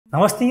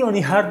नमस्ते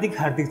अनि हार्दिक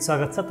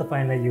स्वागत छ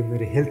तपाईलाई यो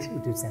मेरो हेल्थ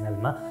युट्युब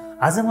च्यानलमा।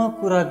 आज म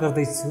कुरा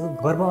गर्दैछु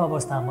गर्भ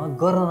अवस्थामा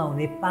गर्न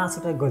नहुने 5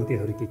 वटा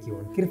गल्तीहरू के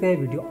हुन्। कृपया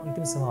भिडियो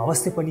अन्तिमसम्म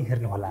अवश्य पनि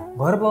हेर्नुहोला।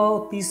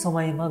 गर्भवती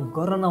समयमा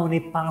गर्न नहुने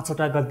 5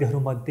 वटा गल्तीहरू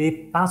मध्ये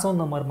 5औं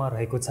नम्बरमा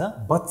रहेको छ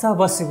बच्चा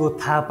बसेको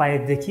थाहा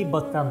पाएदेखि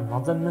बच्चा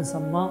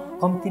नजन्मेसम्म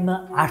कम्तीमा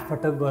 8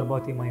 पटक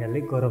गर्भवती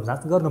महिलाले गर्भ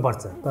जाँच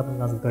गर्नुपर्छ। गर्भ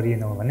जाँच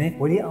गरिएन भने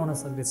भोलि आउन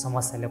सक्ने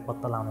समस्याले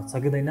पत्ता लगाउन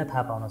सकिँदैन,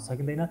 थाहा पाउन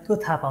सकिँदैन। त्यो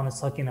थाहा पाउन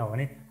सकेन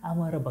भने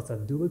आमा र बच्चा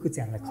दुवैको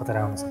ज्यानलाई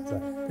खतरा हुन सक्छ।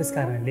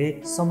 त्यसकारणले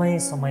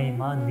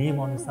समयमा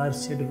नियम अनुसार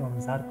शेड्युल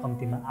अनुसार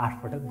कम्तीमा 8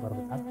 पटक गर्भ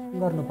जाँच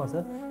गर्नुपर्छ।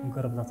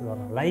 गर्भ जाँच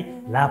गर्नलाई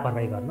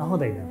लापरवाही गर्न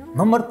हुँदैन।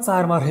 नम्बर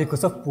 4 मा रहेको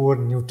छ पोर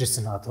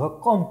न्युट्रिसन अथवा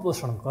कम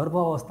पोषण। गर्भ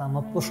अवस्थामा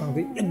पोषणको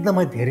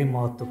एकदमै धेरै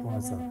महत्त्वपूर्ण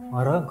छ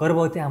र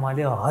गर्भवती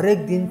आमाले हरेक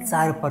दिन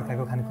 4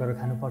 प्रकारको खानेकुराहरू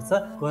खानुपर्छ।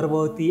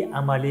 गर्भवती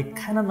आमाले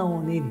खान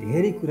नहुने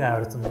धेरै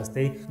कुराहरू छन्,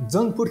 जस्तै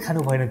जङ्क फुड खानु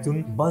भएन, जुन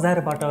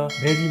बजारबाट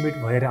रेडिमेड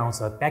भएर आउँछ,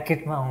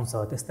 प्याकेटमा आउँछ,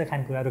 त्यस्ता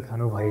खानेकुराहरू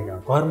खानु भएन।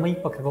 घरमै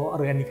पकाएको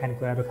अर्ग्यानिक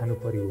खानेकुराहरू खानु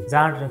पर्यो।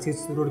 जाँड रक्सी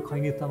चुरोट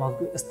खैनी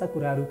तमाकु यस्ता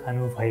कुराहरू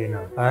खानु भएन।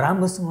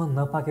 राम्रोसँग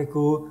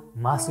नपाकेको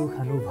मासु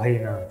खानु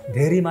भएन।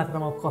 धेरै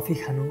मात्रामा कफी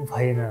खानु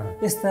भएन।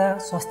 यस्ता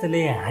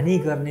स्वास्थ्यले हानि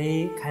गर्ने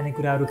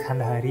खानेकुराहरू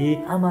खाँदाखेरि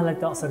आमालाई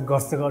त असर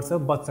गर्छ,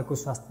 बच्चाको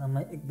स्वास्थ्यमा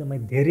एकदमै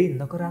धेरै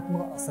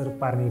नकारात्मक असर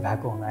पार्ने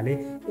भएको हुनाले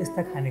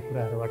यस्ता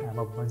खानेकुराहरूबाट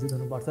आमा वञ्चित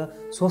हुनुपर्छ।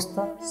 स्वस्थ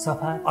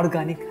सफा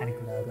अर्ग्यानिक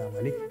खानेकुराहरू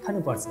आमाले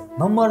खानुपर्छ।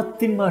 नम्बर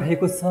 3 मा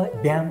रहेको छ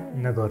व्यायाम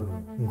नगर्नु।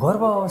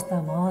 गर्भ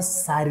अवस्थामा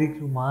शारीरिक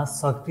रूपमा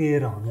सक्रिय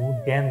रहनु,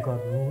 व्यायाम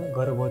गर्नु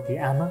गर्भवती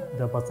आमा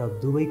र बच्चा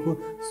दुवैको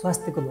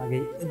स्वास्थ्यको लागि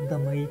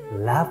एकदमै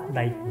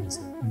लाभदायक हुन्छ।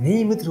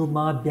 नियमित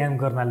रूपमा व्यायाम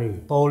गर्नाले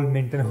तौल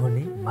मेन्टेन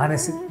हुने,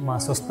 मानसिक रूपमा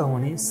स्वस्थ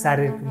हुने,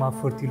 शारीरिक रूपमा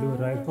फुर्तिलो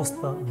र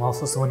स्वस्थ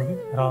महसुस हुने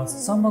र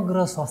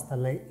समग्र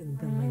स्वास्थ्यलाई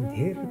एकदमै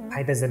धेरै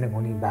फाइदाजनक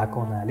हुने भएको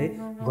हुनाले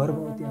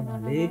गर्भवती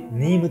आमाले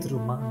नियमित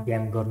रूपमा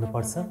व्यायाम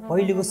गर्नुपर्छ।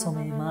 पहिलेको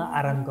समयमा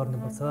आराम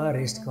गर्नुपर्छ,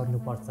 रेस्ट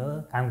गर्नुपर्छ,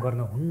 काम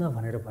गर्नुहुन्न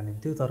भनेर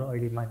भनिन्थ्यो। तर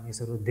अहिले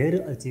मानिसहरू धेरै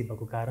अल्छी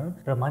भएको कारण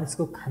र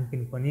मानिसको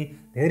खानपिन पनि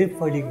धेरै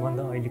पहिलेको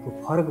भन्दा अहिलेको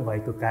फरक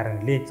भएको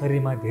कारणले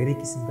शरीरमा धेरै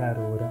किसिमका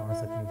रोगहरू आउन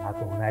सक्ने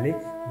भएको हुनाले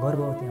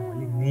गर्भवती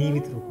आमाले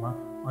नियमित रूपमा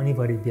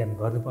अनिवार्य व्यायाम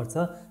गर्नुपर्छ।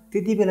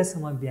 त्यति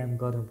बेलासम्म व्यायाम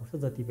गर्नुपर्छ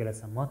जति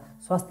बेलासम्म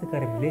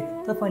स्वास्थ्यकर्मीले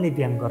तपाईँले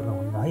व्यायाम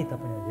गर्नुहुन्न है,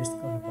 तपाईँले रेस्ट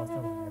गर्नुपर्छ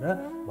भनेर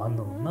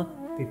भन्नुहुन्न,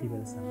 त्यति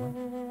बेलासम्म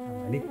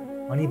आमाले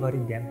अनिवार्य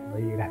व्यायाम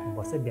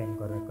गरिराख्नुपर्छ। व्यायाम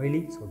गरेर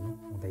कहिल्यै छोड्नु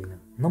हुँदैन।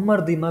 नम्बर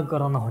 2 मा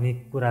गर्न नहुने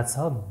कुरा छ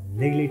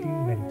नेग्लेक्टिङ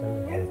मेन्टल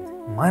हेल्थ।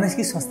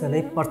 मानसिक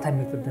स्वास्थ्यलाई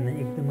प्राथमिकता दिन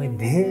एकदमै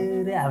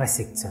धेरै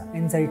आवश्यक छ।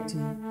 एन्जाइटी,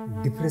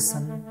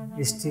 डिप्रेसन,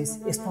 स्ट्रेस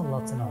यस्ता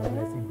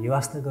लक्षणहरूलाई चाहिँ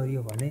व्यवस्था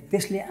गरियो भने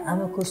त्यसले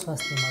आमाको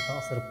स्वास्थ्यमा त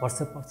असर पर्छ।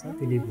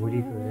 त्यसले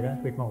भोलि गएर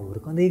पेटमा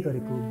हुर्कँदै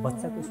गरेको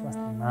बच्चाको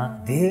स्वास्थ्यमा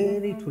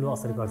धेरै ठुलो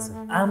असर गर्छ।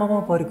 आमामा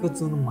परेको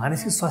जुन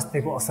मानसिक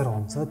स्वास्थ्यको असर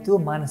हुन्छ त्यो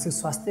मानसिक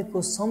स्वास्थ्यको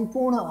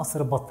सम्पूर्ण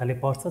असर बच्चाले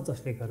पर्छ,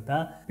 जसले गर्दा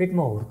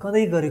पेटमा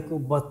हुर्कँदै गरेको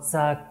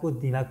बच्चाको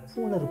दिमाग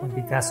पूर्ण रूपमा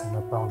विकास हुन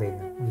पाउँदैन,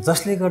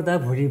 जसले गर्दा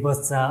भोलि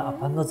बच्चा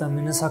अपाङ्ग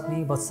जन्मिन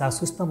सक्ने, बच्चा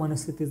सुस्त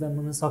मनस्थिति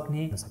जन्मिन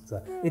सक्ने सक्छ।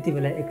 यति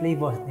बेला एक्लै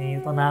बस्ने,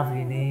 तनाव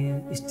लिने,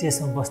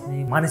 स्ट्रेसमा बस्ने,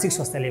 मानसिक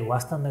स्वास्थ्यले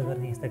वास्ता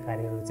नगर्ने यस्ता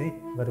कार्यहरू चाहिँ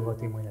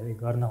गर्भवती महिलाले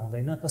गर्न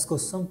हुँदैन, जसको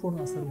सम्पूर्ण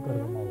असर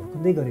गर्भमा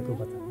हुर्कँदै गरेको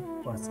बच्चामा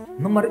पर्छ।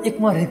 नम्बर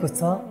 1 मा रहेको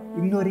छ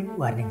इग्नोरिङ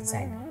वार्निङ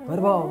साइन।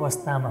 गर्भ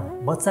अवस्थामा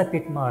बच्चा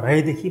पेटमा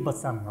रहेदेखि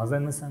बच्चा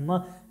नजन्मेसम्म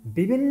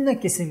विभिन्न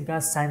किसिमका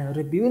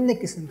साइनहरू, विभिन्न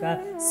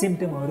किसिमका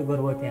सिम्टमहरू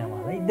गर्भवती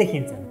आमालाई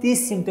देखिन्छन्। ती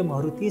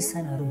सिम्टमहरू, ती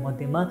साइनहरू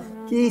मध्येमा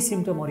केही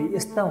सिम्टमहरू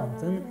यस्ता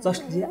हुन्छन्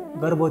जसले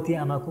गर्भवती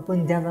आमाको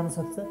पनि ज्यान जान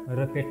सक्छ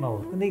र पेटमा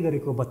हुर्कँदै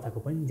गरेको बच्चाको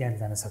पनि ज्यान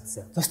जान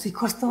सक्छ। जस्तै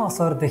कस्तो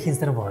असर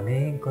देखिन्छन् भने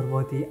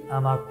गर्भवती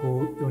आमाको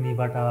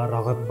योनिबाट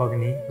रगत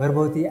बग्ने,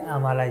 गर्भवती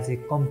आमालाई चाहिँ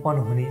कम्पन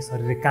हुने,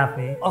 शरीर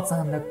काँप्ने,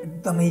 अचानक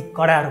एकदमै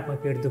कडा रूपमा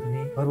पेट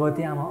दुख्ने,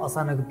 गर्भवती आमा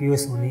अचानक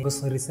बेहोस हुने,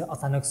 शरीर चाहिँ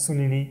अचानक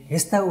सुनिने,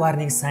 यस्ता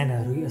वार्निङ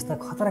साइनहरू, यस्ता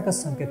खतराका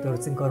सङ्केतहरू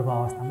चाहिँ गर्भ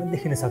अवस्थामा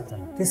देखिन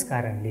सक्छन्।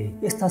 त्यसकारणले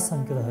यस्ता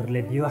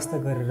सङ्केतहरूले व्यवस्था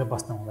गरेर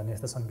बस्न हुँदैन।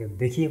 यस्ता सङ्केत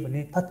देखिए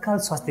भने तत्काल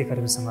स्वास्थ्य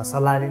कर्मीसँग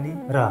सल्लाह लिने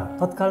र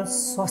तत्काल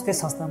स्वास्थ्य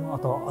संस्थामा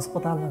अथवा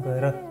अस्पतालमा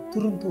गएर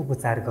तुरुन्त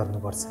उपचार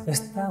गर्नुपर्छ।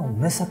 यस्ता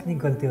हुन सक्ने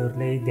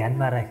गल्तीहरूले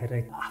ध्यानमा राखेर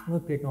आफ्नो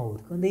पेटमा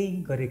हुर्कँदै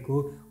गरेको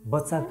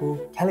बच्चाको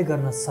ख्याल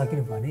गर्न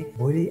सकिनु भने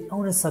भोलि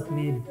आउन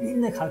सक्ने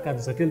विभिन्न खालका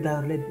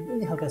जटिलताहरूलाई,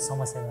 विभिन्न खालका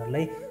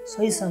समस्याहरूलाई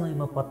सही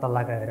समयमा पत्ता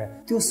लगाएर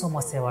त्यो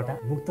समस्याबाट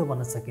मुक्त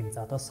बन्न सकिन्छ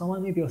अथवा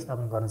समयमै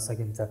व्यवस्थापन गर्न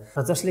सकिन्छ,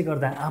 र जसले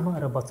गर्दा आमा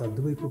र बच्चा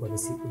दुवैको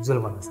भविष्य उज्जवल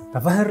बन्न सक्छ।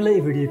 तपाईँहरूलाई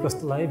यो भिडियो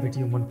कस्तो लाग्यो?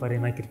 भिडियो मन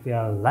परेमा कृपया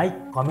लाइक,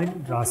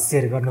 कमेन्ट र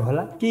सेयर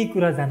गर्नुहोला। केही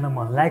कुरा जान्न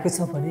मन लागेको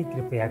छ भने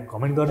कृपया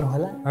कमेन्ट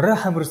गर्नुहोला र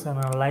हाम्रो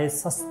च्यानललाई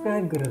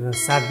सब्स्क्राइब गरेर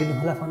साथ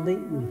दिनुहोला भन्दै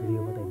यो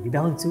भिडियोबाट बिदा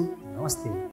हुन्छु। नमस्ते।